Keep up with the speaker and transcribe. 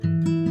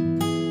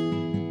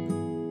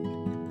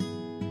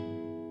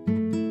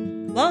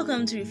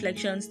Welcome to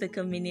Reflections Take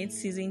a Minute,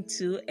 Season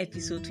 2,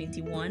 Episode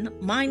 21.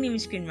 My name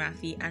is Queen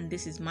Rafi, and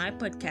this is my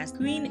podcast,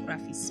 Queen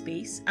Rafi's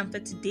Space. And for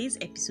today's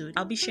episode,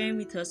 I'll be sharing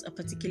with us a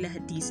particular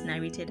hadith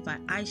narrated by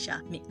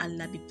Aisha, may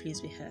Allah be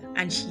pleased with her.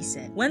 And she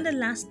said, when the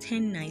last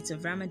 10 nights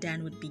of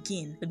Ramadan would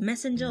begin, the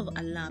Messenger of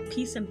Allah,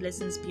 peace and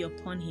blessings be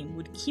upon him,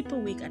 would keep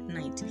awake at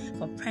night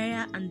for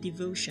prayer and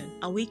devotion,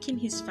 awaken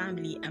his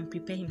family and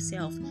prepare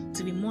himself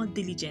to be more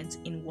diligent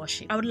in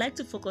worship. I would like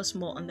to focus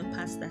more on the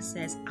part that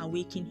says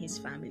awaken his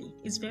family.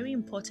 It's very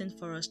important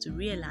for us to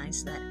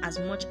realize that as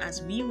much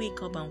as we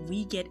wake up and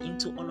we get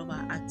into all of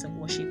our acts of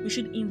worship, we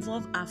should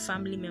involve our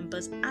family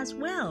members as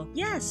well.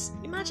 Yes,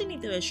 imagine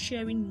if they were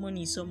sharing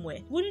money somewhere.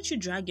 Wouldn't you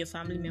drag your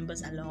family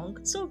members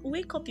along? So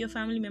wake up your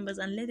family members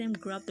and let them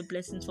grab the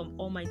blessings from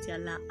Almighty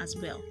Allah as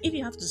well. If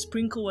you have to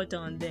sprinkle water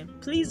on them,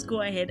 please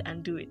go ahead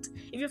and do it.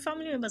 If your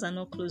family members are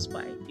not close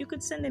by, you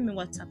could send them a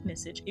WhatsApp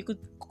message. You could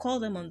call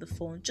them on the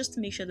phone just to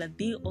make sure that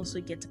they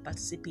also get to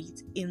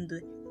participate in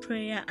the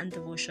prayer and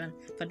devotion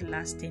for the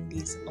last 10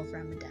 days of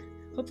Ramadan.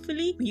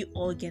 Hopefully, we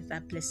all get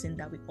that blessing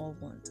that we all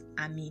want.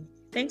 Ameen.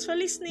 Thanks for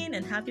listening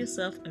and have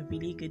yourself a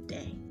really good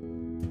day.